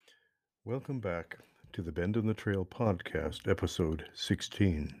Welcome back to the Bend in the Trail podcast, episode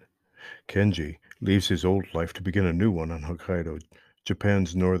 16. Kenji leaves his old life to begin a new one on Hokkaido,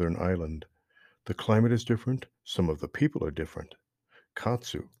 Japan's northern island. The climate is different, some of the people are different.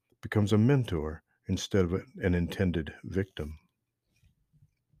 Katsu becomes a mentor instead of an intended victim.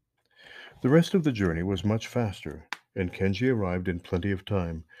 The rest of the journey was much faster, and Kenji arrived in plenty of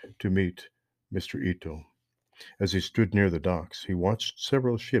time to meet Mr. Ito. As he stood near the docks, he watched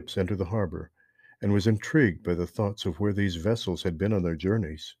several ships enter the harbor and was intrigued by the thoughts of where these vessels had been on their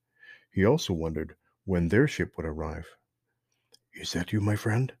journeys. He also wondered when their ship would arrive. "Is that you, my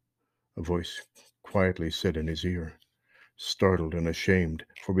friend?" a voice quietly said in his ear. Startled and ashamed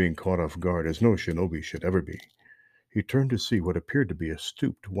for being caught off guard as no shinobi should ever be, he turned to see what appeared to be a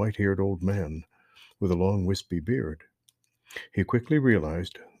stooped, white-haired old man with a long, wispy beard. He quickly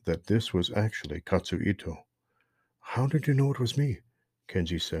realized that this was actually Katsu Ito. "How did you know it was me?"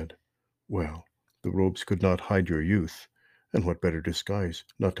 Kenji said. "Well, the robes could not hide your youth, and what better disguise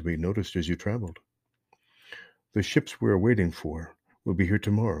not to be noticed as you traveled? The ships we are waiting for will be here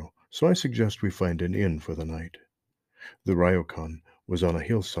tomorrow, so I suggest we find an inn for the night." The ryokan was on a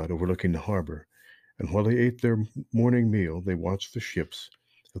hillside overlooking the harbor, and while they ate their morning meal, they watched the ships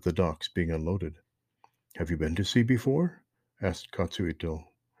at the docks being unloaded. "Have you been to sea before?" asked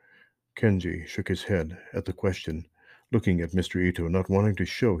Katsuito. Kenji shook his head at the question, looking at Mr. Ito, not wanting to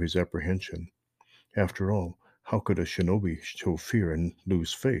show his apprehension. After all, how could a shinobi show fear and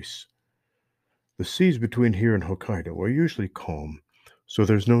lose face? "The seas between here and Hokkaido are usually calm, so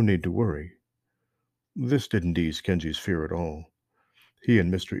there's no need to worry." This didn't ease Kenji's fear at all. He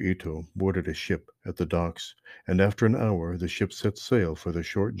and Mr. Ito boarded a ship at the docks, and after an hour the ship set sail for the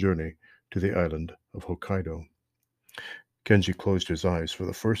short journey to the island of Hokkaido. Kenji closed his eyes for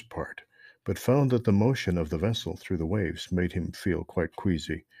the first part, but found that the motion of the vessel through the waves made him feel quite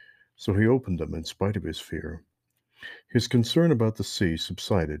queasy, so he opened them in spite of his fear. His concern about the sea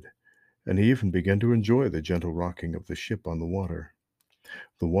subsided, and he even began to enjoy the gentle rocking of the ship on the water.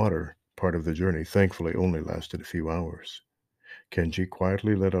 The water part of the journey thankfully only lasted a few hours. Kenji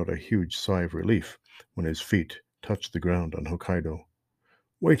quietly let out a huge sigh of relief when his feet touched the ground on Hokkaido.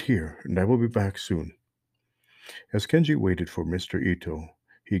 "Wait here, and I will be back soon." As Kenji waited for Mr. Ito,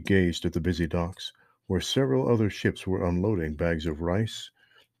 he gazed at the busy docks, where several other ships were unloading bags of rice,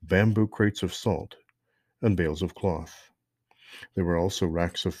 bamboo crates of salt, and bales of cloth. There were also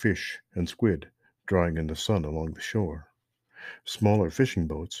racks of fish and squid drying in the sun along the shore. Smaller fishing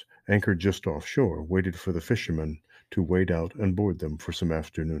boats, anchored just offshore, waited for the fishermen to wade out and board them for some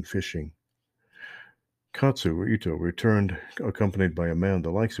afternoon fishing. Katsu Ito returned accompanied by a man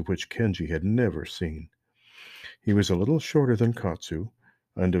the likes of which Kenji had never seen. He was a little shorter than Katsu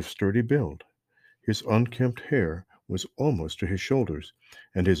and of sturdy build. His unkempt hair was almost to his shoulders,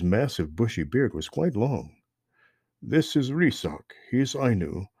 and his massive bushy beard was quite long. "This is Risak. He's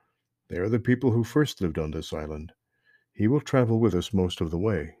Ainu. They are the people who first lived on this island. He will travel with us most of the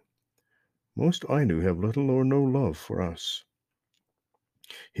way. Most Ainu have little or no love for us.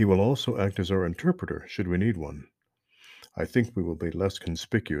 He will also act as our interpreter should we need one. I think we will be less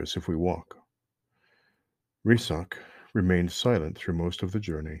conspicuous if we walk." Risak remained silent through most of the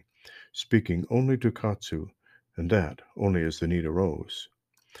journey, speaking only to Katsu, and that only as the need arose.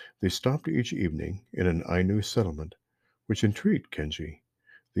 They stopped each evening in an Ainu settlement, which intrigued Kenji.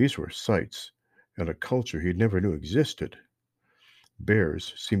 These were sights and a culture he never knew existed.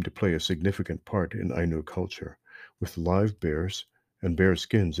 Bears seemed to play a significant part in Ainu culture, with live bears and bear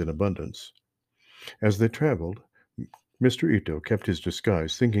skins in abundance. As they traveled, Mr. Ito kept his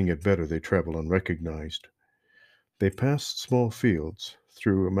disguise, thinking it better they travel unrecognized. They passed small fields,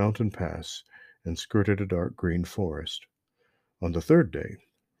 through a mountain pass, and skirted a dark green forest. On the third day,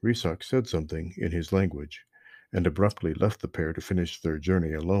 Risak said something in his language, and abruptly left the pair to finish their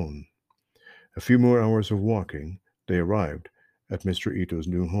journey alone. A few more hours of walking, they arrived at Mr. Ito's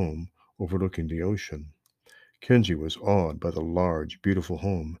new home, overlooking the ocean. Kenji was awed by the large, beautiful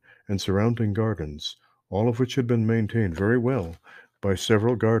home and surrounding gardens, all of which had been maintained very well by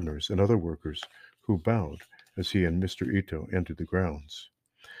several gardeners and other workers who bowed as he and Mr. Ito entered the grounds.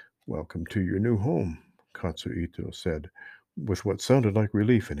 "Welcome to your new home," Katsu Ito said, with what sounded like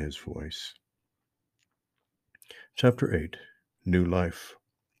relief in his voice. Chapter 8. New Life.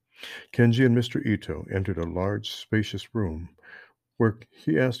 Kenji and Mr. Ito entered a large, spacious room where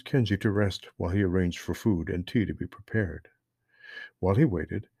he asked Kenji to rest while he arranged for food and tea to be prepared. While he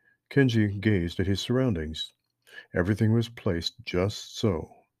waited, Kenji gazed at his surroundings. Everything was placed just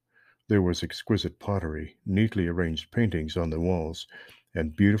so. There was exquisite pottery, neatly arranged paintings on the walls,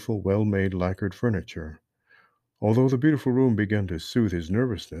 and beautiful, well-made lacquered furniture. Although the beautiful room began to soothe his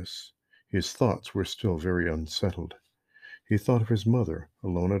nervousness, His thoughts were still very unsettled. He thought of his mother,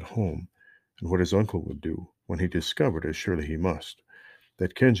 alone at home, and what his uncle would do when he discovered, as surely he must,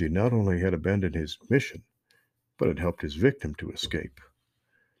 that Kenji not only had abandoned his mission, but had helped his victim to escape.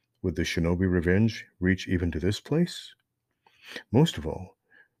 Would the shinobi revenge reach even to this place? Most of all,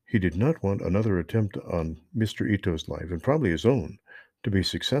 he did not want another attempt on Mr. Ito's life, and probably his own, to be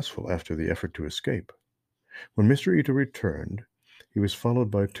successful after the effort to escape. When Mr. Ito returned, he was followed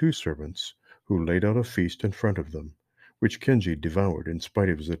by two servants who laid out a feast in front of them, which Kenji devoured in spite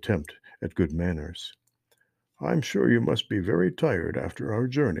of his attempt at good manners. "I'm sure you must be very tired after our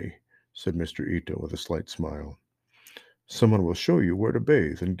journey," said Mr. Ito with a slight smile. "Someone will show you where to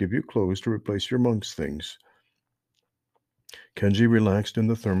bathe and give you clothes to replace your monk's things." Kenji relaxed in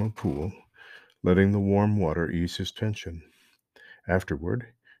the thermal pool, letting the warm water ease his tension.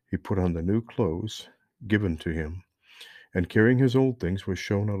 Afterward, he put on the new clothes given to him, and carrying his old things was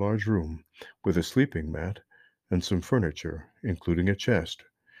shown a large room with a sleeping mat and some furniture, including a chest,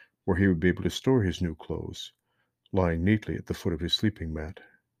 where he would be able to store his new clothes, lying neatly at the foot of his sleeping mat.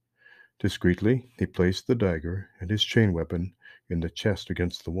 Discreetly, he placed the dagger and his chain weapon in the chest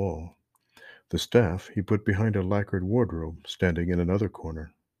against the wall. The staff he put behind a lacquered wardrobe standing in another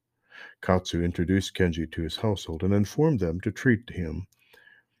corner. Katsu introduced Kenji to his household and informed them to treat him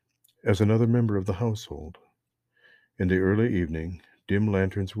as another member of the household. In the early evening, dim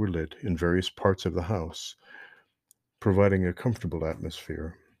lanterns were lit in various parts of the house, providing a comfortable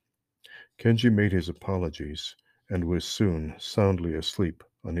atmosphere. Kenji made his apologies and was soon soundly asleep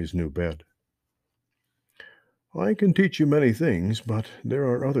on his new bed. "I can teach you many things, but there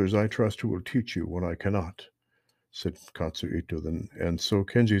are others I trust who will teach you what I cannot," said Katsuhito then, and so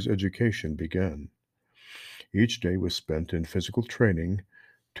Kenji's education began. Each day was spent in physical training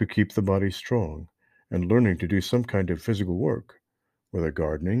to keep the body strong and learning to do some kind of physical work, whether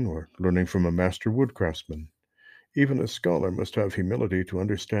gardening or learning from a master woodcraftsman. "Even a scholar must have humility to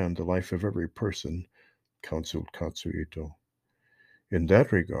understand the life of every person," counseled Katsuhito. "In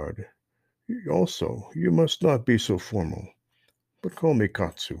that regard, also, you must not be so formal, but call me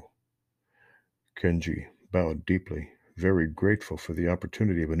Katsu." Kenji bowed deeply, very grateful for the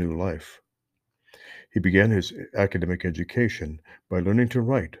opportunity of a new life. He began his academic education by learning to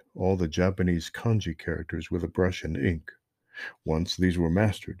write all the Japanese kanji characters with a brush and ink. Once these were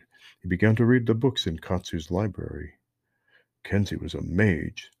mastered, he began to read the books in Katsu's library. Kenji was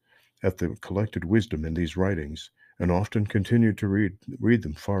amazed at the collected wisdom in these writings, and often continued to read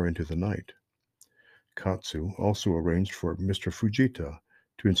them far into the night. Katsu also arranged for Mr. Fujita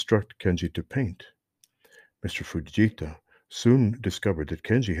to instruct Kenji to paint. Mr. Fujita soon discovered that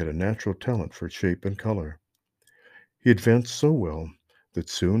Kenji had a natural talent for shape and color. He advanced so well that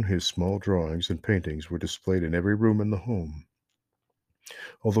soon his small drawings and paintings were displayed in every room in the home.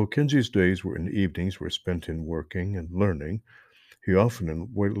 Although Kenji's days and evenings were spent in working and learning, he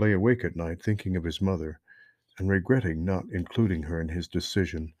often lay awake at night thinking of his mother and regretting not including her in his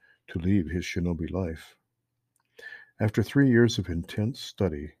decision to leave his shinobi life. After 3 years of intense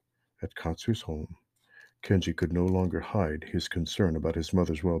study at Katsu's home, Kenji could no longer hide his concern about his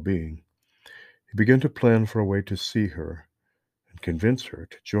mother's well-being. He began to plan for a way to see her and convince her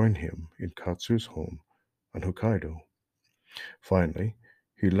to join him in Katsu's home on Hokkaido. Finally,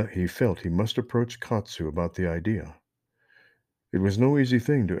 he felt he must approach Katsu about the idea. It was no easy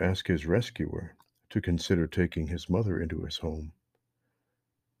thing to ask his rescuer to consider taking his mother into his home.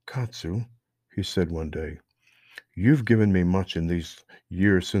 "Katsu," he said one day, "you've given me much in these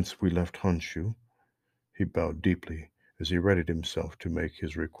years since we left Honshu." He bowed deeply as he readied himself to make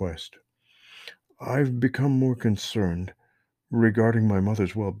his request. "I've become more concerned regarding my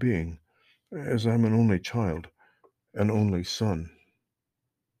mother's well-being, as I'm an only child, an only son."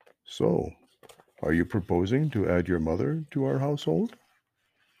 "So, are you proposing to add your mother to our household?"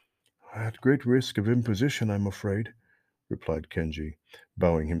 "At great risk of imposition, I'm afraid," replied Kenji,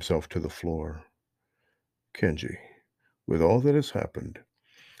 bowing himself to the floor. "Kenji, with all that has happened,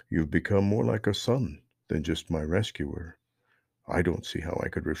 you've become more like a son than just my rescuer. I don't see how I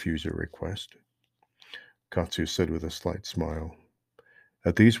could refuse your request," Katsu said with a slight smile.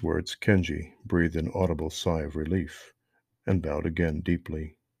 At these words, Kenji breathed an audible sigh of relief and bowed again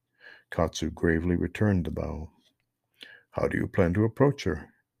deeply. Katsu gravely returned the bow. "How do you plan to approach her,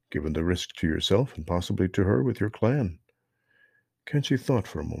 given the risk to yourself and possibly to her with your clan?" Kenji thought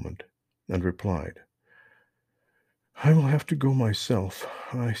for a moment and replied, "I will have to go myself.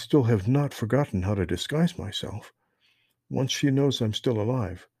 I still have not forgotten how to disguise myself. Once she knows I'm still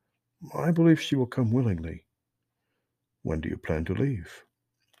alive, I believe she will come willingly." "When do you plan to leave?"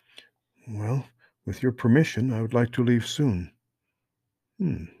 "Well, with your permission, I would like to leave soon."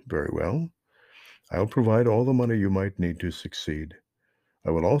 Very well. I'll provide all the money you might need to succeed.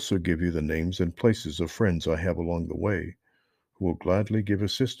 I will also give you the names and places of friends I have along the way who will gladly give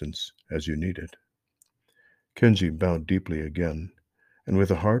assistance as you need it." Kenji bowed deeply again, and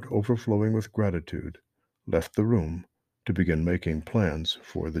with a heart overflowing with gratitude, left the room to begin making plans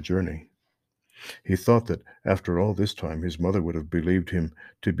for the journey. He thought that after all this time his mother would have believed him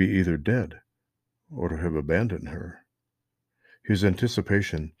to be either dead or to have abandoned her. His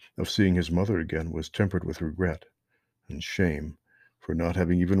anticipation of seeing his mother again was tempered with regret and shame for not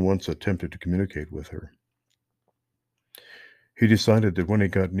having even once attempted to communicate with her. He decided that when he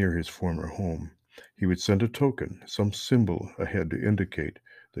got near his former home, he would send a token, some symbol ahead to indicate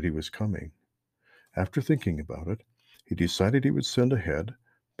that he was coming. After thinking about it, he decided he would send ahead,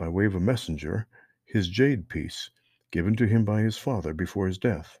 by way of a messenger, his jade piece, given to him by his father before his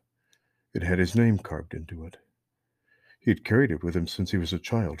death. It had his name carved into it. He had carried it with him since he was a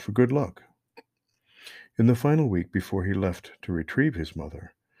child for good luck. In the final week before he left to retrieve his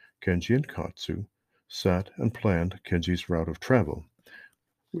mother, Kenji and Katsu sat and planned Kenji's route of travel,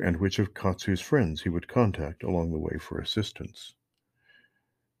 and which of Katsu's friends he would contact along the way for assistance.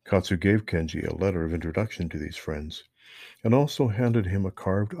 Katsu gave Kenji a letter of introduction to these friends, and also handed him a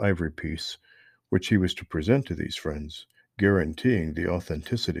carved ivory piece, which he was to present to these friends, guaranteeing the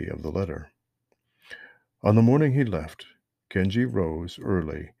authenticity of the letter. On the morning he left, Kenji rose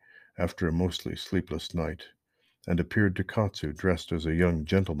early after a mostly sleepless night, and appeared to Katsu dressed as a young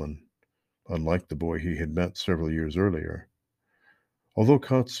gentleman, unlike the boy he had met several years earlier. Although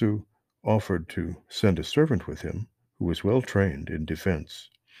Katsu offered to send a servant with him, who was well trained in defense,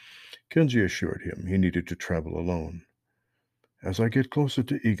 Kenji assured him he needed to travel alone. "As I get closer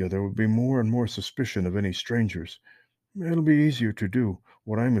to Iga, there will be more and more suspicion of any strangers. It'll be easier to do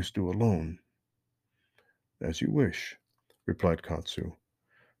what I must do alone." "As you wish," replied Katsu.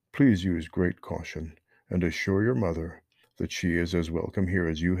 "Please use great caution, and assure your mother that she is as welcome here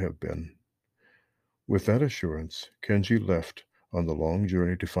as you have been." With that assurance, Kenji left on the long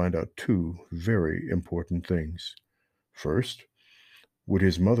journey to find out two very important things. First, would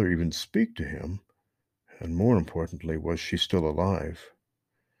his mother even speak to him? And more importantly, was she still alive?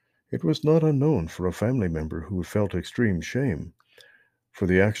 It was not unknown for a family member who felt extreme shame for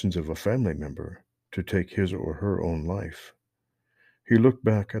the actions of a family member to take his or her own life. He looked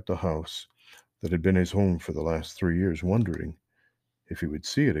back at the house that had been his home for the last 3 years, wondering if he would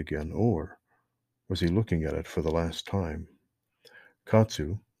see it again, or was he looking at it for the last time?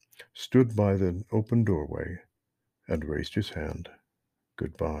 Katsu stood by the open doorway and raised his hand.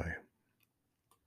 Goodbye.